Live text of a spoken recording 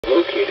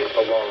located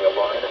along a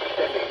line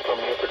extending from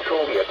near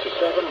Petrolia to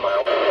 7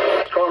 Mile.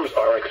 Storms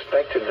are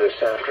expected this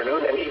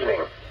afternoon and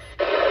evening.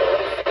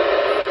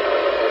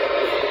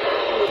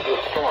 This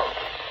storm.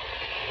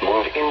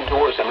 Move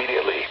indoors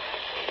immediately.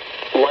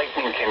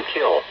 Lightning can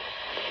kill.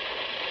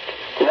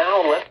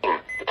 Now lightning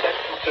detects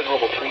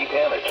considerable tree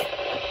damage.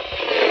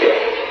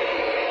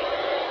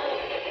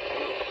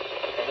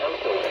 And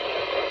outbuildings.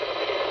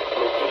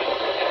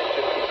 Locations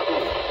active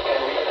include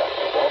Henrietta,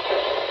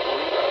 Walters,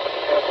 Marina,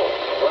 Temple,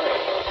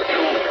 Running,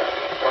 Petrolia,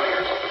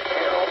 Myers,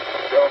 Carroll,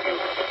 Bellevue,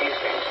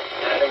 Hastings,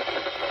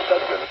 Addington,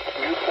 Sutton,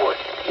 Newport,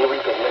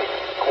 Warrington Lake,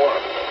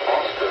 Coram,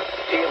 Ulster,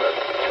 Taylor,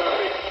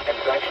 Charlie, and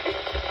Baxter.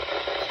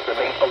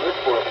 Remain alert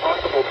for a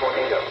possible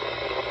tornado.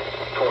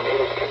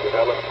 Tornadoes can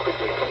develop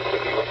quickly from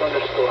severe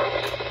thunderstorms.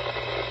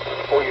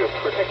 For your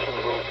protection,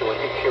 move to an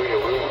interior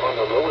room on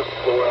the lowest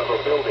floor of a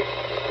building.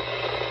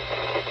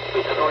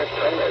 The current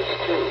time is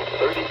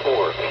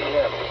 2:34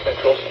 p.m.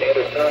 Central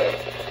Standard Time.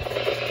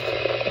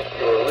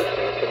 You're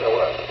listening to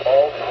NOAA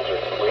All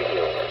Hazards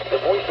Radio, the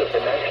voice of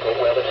the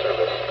National Weather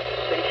Service,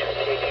 station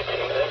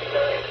KHA99,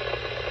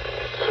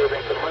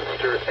 serving the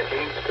Munster and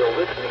Gainesville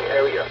listening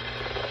area.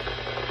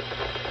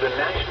 The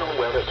National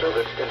Weather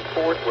Service in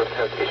Fort Worth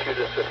has issued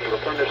a severe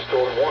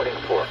thunderstorm warning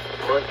for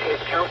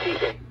Montague County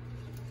in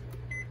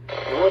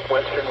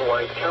northwestern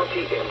White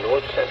County in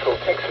north-central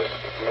Texas,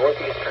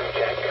 northeastern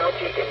Jack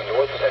County in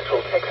north-central